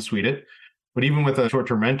that's unsuited. But even with a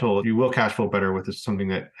short-term rental, you will cash flow better with something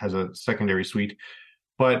that has a secondary suite.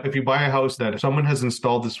 But if you buy a house that someone has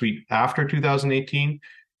installed the suite after 2018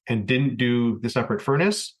 and didn't do the separate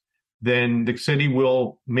furnace, then the city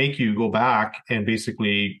will make you go back and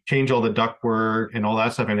basically change all the ductwork and all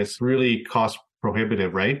that stuff. And it's really cost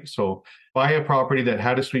prohibitive, right? So buy a property that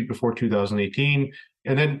had a suite before 2018.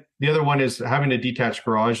 And then the other one is having a detached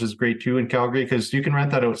garage is great too in Calgary, because you can rent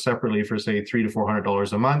that out separately for say $300 to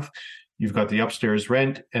 $400 a month. You've got the upstairs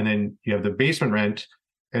rent, and then you have the basement rent.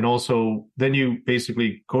 And also then you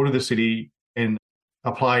basically go to the city and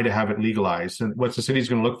apply to have it legalized. And what the city's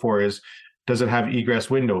going to look for is, does it have egress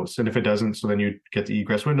windows? And if it doesn't, so then you get the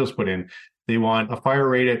egress windows put in. They want a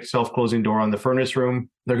fire-rated self-closing door on the furnace room.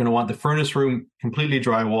 They're going to want the furnace room completely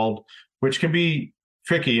drywalled, which can be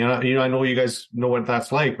tricky. I know you guys know what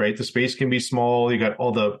that's like, right? The space can be small. You got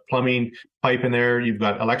all the plumbing pipe in there. You've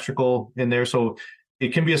got electrical in there. So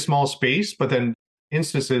it can be a small space, but then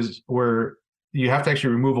instances where you have to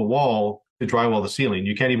actually remove a wall to drywall the ceiling.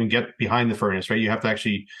 You can't even get behind the furnace, right? You have to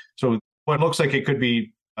actually, so what looks like it could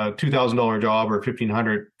be a $2,000 job or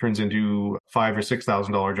 $1,500 turns into $5,000 or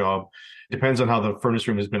 $6,000 job. Depends on how the furnace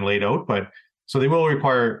room has been laid out. But so they will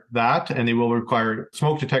require that, and they will require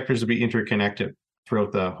smoke detectors to be interconnected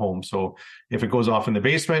throughout the home. So if it goes off in the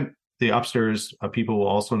basement, the upstairs people will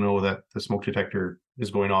also know that the smoke detector is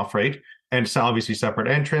going off, right? And it's obviously separate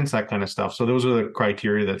entrance, that kind of stuff. So those are the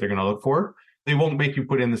criteria that they're going to look for. They won't make you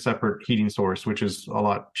put in the separate heating source, which is a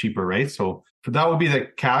lot cheaper, right? So that would be the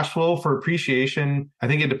cash flow. For appreciation, I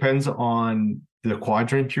think it depends on the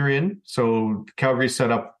quadrant you're in. So Calgary's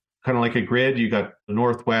set up kind of like a grid. You got the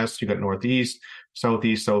northwest, you got northeast,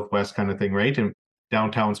 southeast, southwest kind of thing, right? And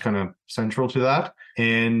downtown's kind of central to that.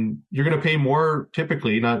 And you're going to pay more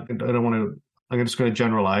typically, I'm just going to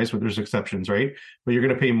generalize, but there's exceptions, right? But you're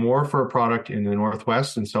going to pay more for a product in the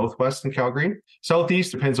Northwest and Southwest in Calgary.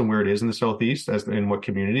 Southeast depends on where it is in the Southeast, as in what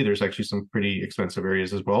community. There's actually some pretty expensive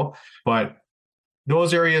areas as well. But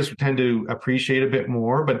those areas tend to appreciate a bit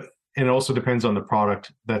more, but it also depends on the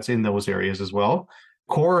product that's in those areas as well.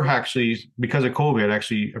 Core actually, because of COVID,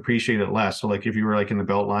 actually appreciated it less. So like if you were like in the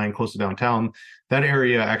Beltline close to downtown, that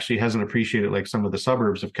area actually hasn't appreciated like some of the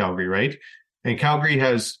suburbs of Calgary, right? And Calgary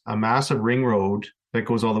has a massive ring road that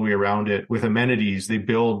goes all the way around it with amenities. They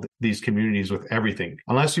build these communities with everything.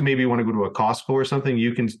 Unless you maybe want to go to a Costco or something,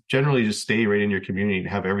 you can generally just stay right in your community and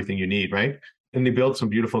have everything you need, right? And they build some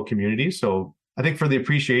beautiful communities. So I think for the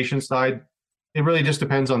appreciation side, it really just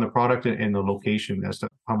depends on the product and the location as to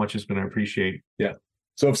how much it's going to appreciate. Yeah.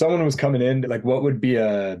 So if someone was coming in, like what would be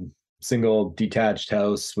a single detached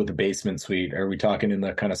house with a basement suite? Are we talking in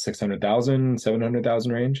the kind of 600,000,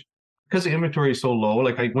 700,000 range? Because the inventory is so low,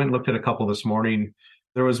 like I went and looked at a couple this morning.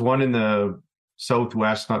 There was one in the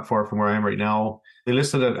Southwest, not far from where I am right now. They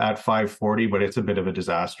listed it at 540, but it's a bit of a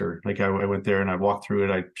disaster. Like I went there and I walked through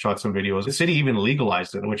it. I shot some videos. The city even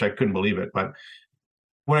legalized it, which I couldn't believe it. But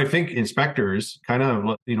what I think inspectors kind of,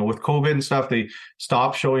 with COVID and stuff, they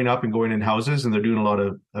stopped showing up and going in houses, and they're doing a lot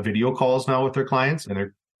of video calls now with their clients, and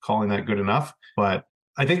they're calling that good enough. But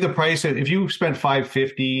I think the price, if you spent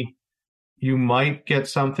 550, you might get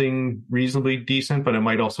something reasonably decent, but it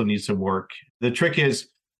might also need some work. The trick is,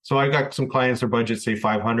 so I've got some clients, their budget say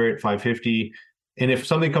 500, 550. And if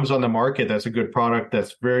something comes on the market that's a good product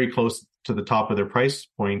that's very close to the top of their price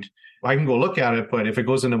point, I can go look at it. But if it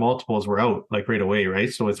goes into multiples, we're out like right away,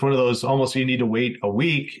 right? So it's one of those almost you need to wait a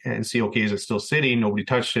week and see, okay, is it still sitting? Nobody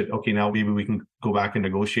touched it. Okay, now maybe we can go back and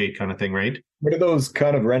negotiate kind of thing, right? What are those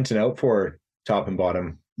kind of renting out for, top and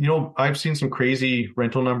bottom? I've seen some crazy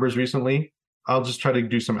rental numbers recently. I'll just try to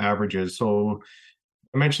do some averages. So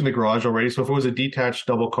I mentioned the garage already. So if it was a detached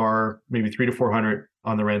double car, maybe 300 to 400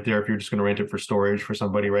 on the rent there, if you're just going to rent it for storage for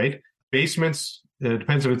somebody, right? Basements, it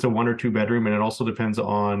depends if it's a 1 or 2 bedroom, and it also depends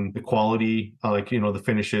on the quality, the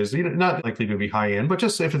finishes. Not likely to be high end, but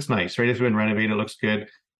just if it's nice, right? If it's been renovated, it looks good.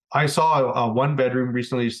 I saw a 1 bedroom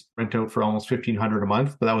recently rent out for almost $1,500 a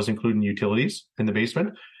month, but that was including utilities in the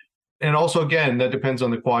basement. And also, again, that depends on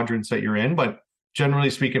the quadrants that you're in. But generally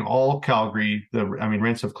speaking, all Calgary,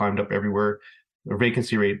 rents have climbed up everywhere. The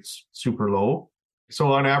vacancy rate's super low.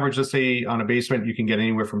 So on average, let's say on a basement, you can get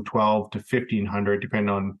anywhere from 12 to 1,500, depending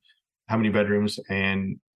on how many bedrooms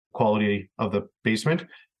and quality of the basement.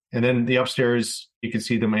 And then the upstairs, you can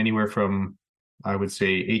see them anywhere from, I would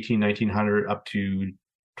say, 1,900 up to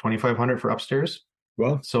 2,500 for upstairs.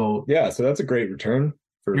 Well, so that's a great return.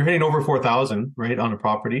 You're hitting over 4,000, right, on a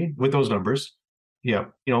property with those numbers. Yeah,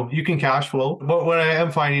 you can cash flow. But what I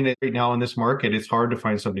am finding it right now in this market, it's hard to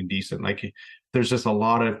find something decent. Like there's just a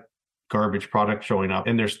lot of garbage product showing up,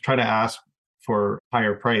 and they're trying to ask for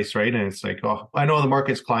higher price, right? And it's like, oh, I know the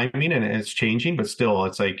market's climbing and it's changing, but still,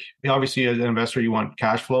 it's like, obviously as an investor, you want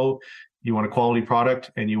cash flow, you want a quality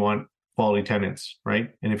product, and you want quality tenants,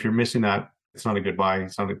 right? And if you're missing that, it's not a good buy.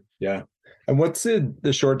 Yeah. And what's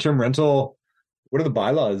the short-term rental? What are the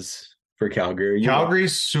bylaws for Calgary?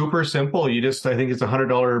 Calgary's super simple. I think it's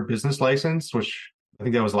 $100 business license, which I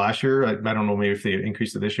think that was last year. I don't know, maybe if they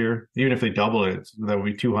increased it this year. Even if they double it, that would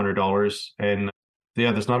be $200. And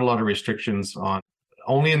there's not a lot of restrictions on,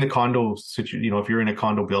 only in the condo situation. If you're in a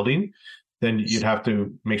condo building, then you'd have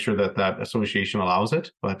to make sure that association allows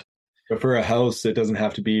it. But for a house, it doesn't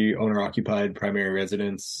have to be owner-occupied primary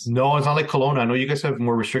residence. No, it's not like Kelowna. I know you guys have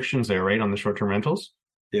more restrictions there, right, on the short-term rentals?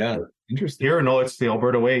 Yeah, interesting. Here, no, it's the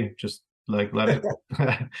Alberta way. Just like let it.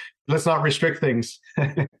 Let's not restrict things.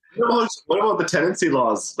 What about the tenancy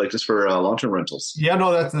laws, like just for long-term rentals? Yeah,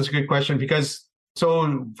 no, that's a good question, because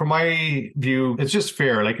so from my view, it's just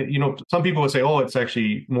fair. Like, some people would say, oh, it's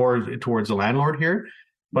actually more towards the landlord here.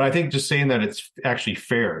 But I think just saying that it's actually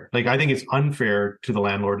fair. Like, I think it's unfair to the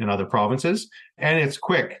landlord in other provinces, and it's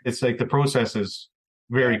quick. It's like the process is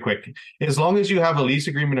very quick. As long as you have a lease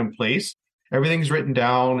agreement in place, everything's written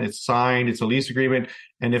down, it's signed, it's a lease agreement.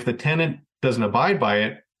 And if the tenant doesn't abide by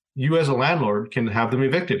it, you as a landlord can have them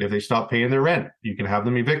evicted. If they stop paying their rent, you can have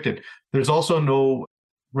them evicted. There's also no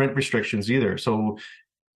rent restrictions either. So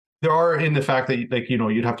there are, in the fact that,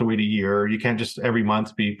 you'd have to wait a year. You can't just every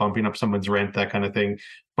month be bumping up someone's rent, that kind of thing.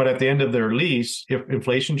 But at the end of their lease, if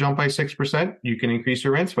inflation jumped by 6%, you can increase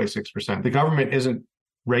your rents by 6%. The government isn't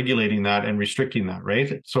regulating that and restricting that,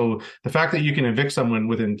 right? So the fact that you can evict someone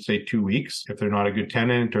within, say, 2 weeks, if they're not a good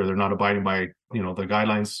tenant or they're not abiding by, the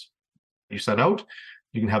guidelines you set out,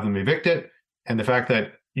 you can have them evicted. And the fact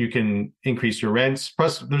that you can increase your rents.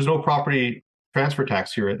 Plus, there's no property transfer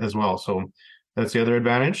tax here as well. So that's the other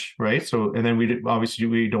advantage, right? So, and then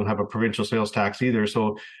we don't have a provincial sales tax either.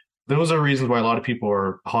 So those are reasons why a lot of people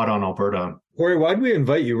are hot on Alberta. Corey, why'd we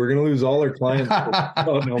invite you? We're going to lose all our clients.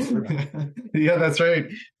 Yeah, that's right.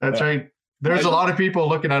 That's right. There's a lot of people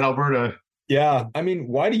looking at Alberta. Yeah. I mean,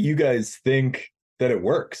 why do you guys think that it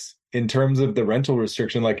works in terms of the rental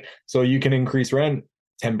restriction? Like, so you can increase rent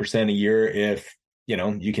 10% a year if,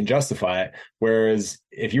 you can justify it. Whereas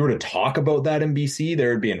if you were to talk about that in BC,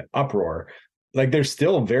 there would be an uproar. Like, there's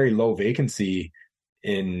still very low vacancy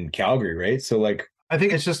in Calgary, right? So like, I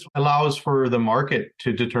think it just allows for the market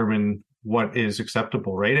to determine what is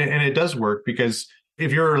acceptable, right? And it does work, because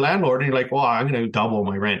if you're a landlord and you're like, well, I'm going to double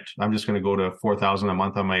my rent, I'm just going to go to $4,000 a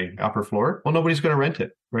month on my upper floor. Well, nobody's going to rent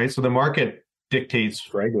it, right? So the market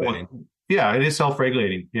dictates. Regulating. Yeah, it is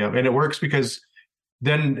self-regulating. Yeah, and it works because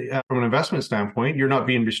then from an investment standpoint, you're not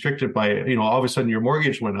being restricted by, all of a sudden your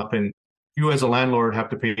mortgage went up and you as a landlord have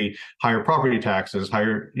to pay higher property taxes,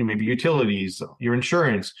 higher maybe utilities, your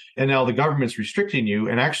insurance, and now the government's restricting you,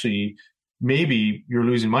 and actually maybe you're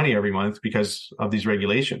losing money every month because of these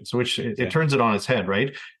regulations, which it turns it on its head,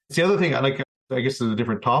 right? It's the other thing, I guess it's a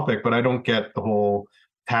different topic, but I don't get the whole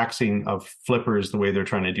taxing of flippers the way they're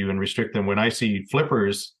trying to do and restrict them. When I see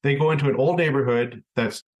flippers, they go into an old neighborhood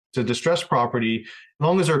that's a distressed property. As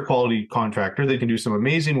long as they're a quality contractor, they can do some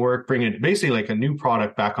amazing work, bring it basically like a new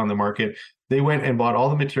product back on the market. They went and bought all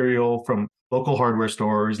the material from local hardware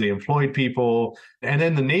stores. They employed people. And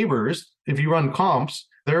then the neighbors, if you run comps,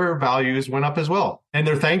 their values went up as well. And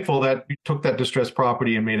they're thankful that you took that distressed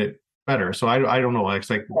property and made it better. So I don't know. It's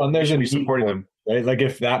like, you should be supporting them, right? Like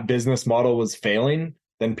if that business model was failing,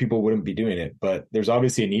 then people wouldn't be doing it. But there's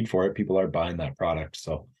obviously a need for it. People are buying that product.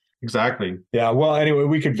 So exactly. Yeah. Well, anyway,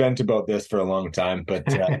 we could vent about this for a long time, but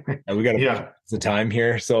we got the time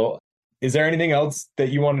here. So is there anything else that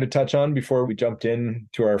you wanted to touch on before we jumped in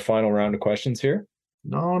to our final round of questions here?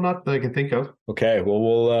 No, not that I can think of. Okay. Well,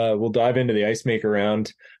 we'll dive into the ice maker round.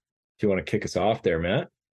 Do you want to kick us off there, Matt?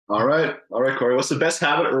 All right, Corey. What's the best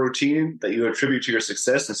habit or routine that you attribute to your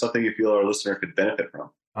success and something you feel our listener could benefit from?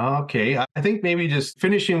 Okay. I think maybe just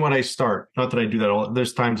finishing what I start. Not that I do that all.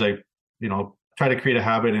 There's times I, try to create a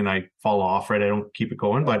habit and I fall off, right? I don't keep it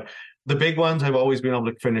going. But the big ones, I've always been able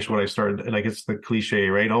to finish what I started. Like it's the cliche,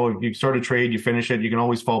 right? Oh, you start a trade, you finish it, you can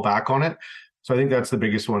always fall back on it. So I think that's the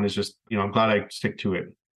biggest one, is just, I'm glad I stick to it.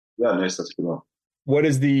 Yeah, nice. That's a good one. What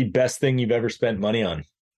is the best thing you've ever spent money on?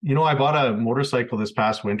 I bought a motorcycle this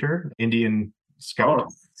past winter, Indian Scout.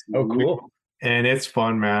 Oh, cool. And it's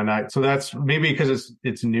fun, man. So that's maybe because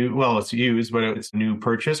it's new. Well, it's used, but it's a new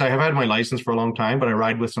purchase. I have had my license for a long time, but I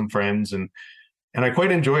ride with some friends and I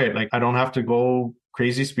quite enjoy it. Like I don't have to go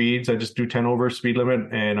crazy speeds. I just do 10 over speed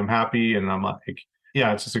limit and I'm happy. And I'm like,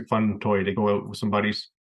 yeah, it's just a fun toy to go out with some buddies.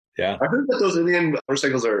 Yeah. I heard that those Indian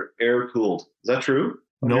motorcycles are air cooled. Is that true?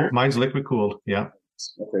 No, mine's liquid cooled. Yeah.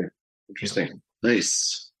 Okay. Interesting.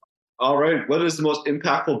 Nice. All right. What is the most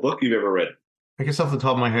impactful book you've ever read? I guess off the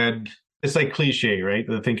top of my head, it's like cliche, right?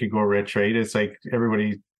 The Think and Grow Rich, right? It's like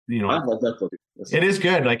everybody, I love that book. It is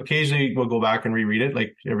good. Like occasionally we'll go back and reread it,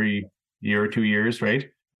 like every year or 2 years, right?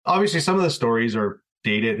 Obviously, some of the stories are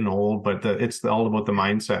dated and old, but it's all about the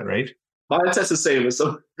mindset, right? Mindset's the same as some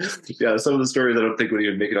of the stories I don't think would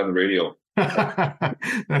even make it on the radio.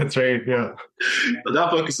 That's right. Yeah. But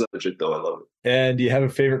that book is legit, though. I love it. And do you have a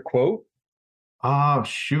favorite quote? Oh,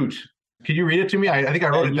 shoot. Could you read it to me? I think I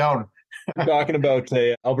wrote it down. We're talking about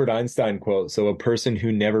a Albert Einstein quote. So a person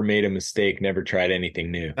who never made a mistake never tried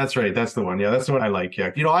anything new. That's right. That's the one. Yeah, that's what I like.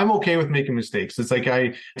 Yeah. I'm okay with making mistakes. It's like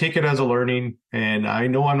I take it as a learning, and I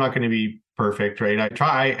know I'm not going to be perfect, right?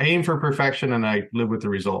 I aim for perfection and I live with the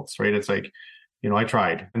results, right? It's like, I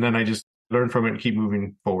tried and then I just learn from it and keep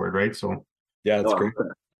moving forward, right? So yeah, that's great.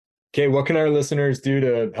 Okay, what can our listeners do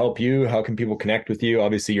to help you? How can people connect with you?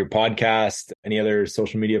 Obviously, your podcast, any other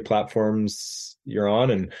social media platforms you're on,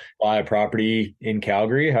 and buy a property in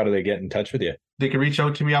Calgary. How do they get in touch with you? They can reach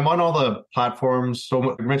out to me. I'm on all the platforms.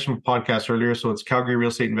 So I mentioned podcast earlier. So it's Calgary Real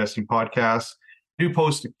Estate Investing Podcast. I do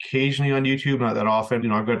post occasionally on YouTube, not that often.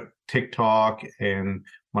 I've got TikTok and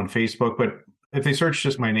I'm on Facebook, but if they search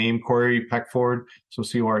just my name, Corey Peckford, so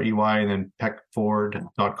Corey, and then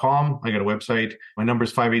peckford.com, I got a website. My number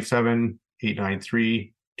is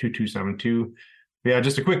 587-893-2272. Yeah,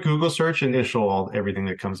 just a quick Google search and it'll show everything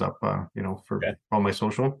that comes up, for all my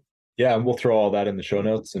social. Yeah, and we'll throw all that in the show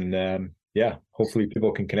notes. And hopefully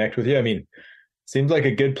people can connect with you. I mean, seems like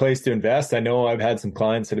a good place to invest. I know I've had some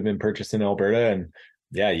clients that have been purchasing in Alberta, and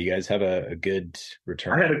yeah, you guys have a good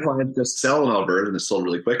return. I had a client just sell in Alberta and it sold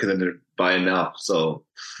really quick, and then they're buying now. So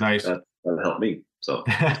nice. That helped me. So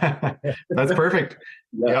that's perfect.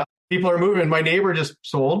 Yeah. People are moving. My neighbor just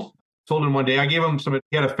sold in one day. I gave him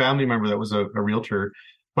he had a family member that was a realtor,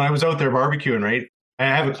 but I was out there barbecuing, right? I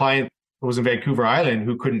have a client who was in Vancouver Island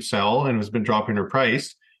who couldn't sell and has been dropping her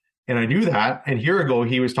price. And I knew that. And a year ago,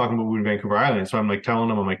 he was talking about moving to Vancouver Island. So I'm like telling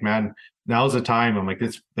him, I'm like, man, now's the time. I'm like,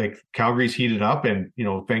 it's like Calgary's heated up and,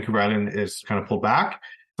 Vancouver Island is kind of pulled back.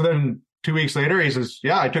 So then 2 weeks later, he says,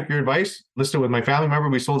 yeah, I took your advice, listed with my family member.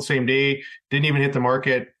 We sold the same day, didn't even hit the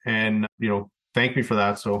market. And, thank me for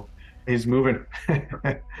that. So he's moving.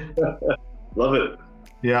 Love it.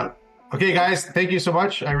 Yeah. Okay, guys, thank you so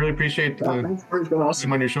much. I really appreciate thanks for being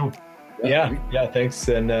awesome on your show. Yeah, thanks.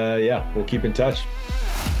 And we'll keep in touch.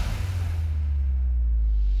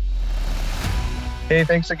 Hey,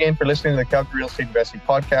 thanks again for listening to the Calgary Real Estate Investing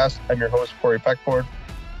Podcast. I'm your host, Corey Peckford.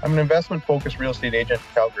 I'm an investment-focused real estate agent in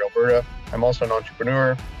Calgary, Alberta. I'm also an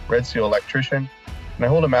entrepreneur, Red Seal electrician, and I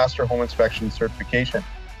hold a Master Home Inspection certification.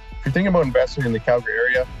 If you're thinking about investing in the Calgary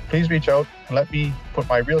area, please reach out and let me put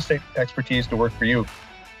my real estate expertise to work for you.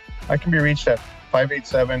 I can be reached at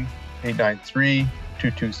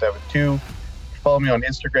 587-893-2272. Follow me on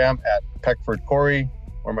Instagram at Peckford Corey,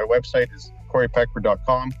 or my website is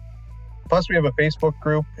coreypeckford.com. Plus, we have a Facebook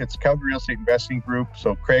group. It's Calgary Real Estate Investing Group,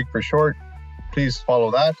 so Craig for short. Please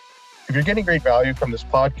follow that. If you're getting great value from this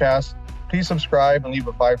podcast, please subscribe and leave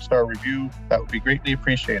a 5-star review. That would be greatly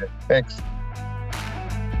appreciated. Thanks.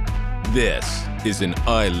 This is an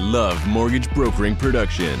I Love Mortgage Brokering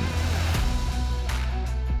production.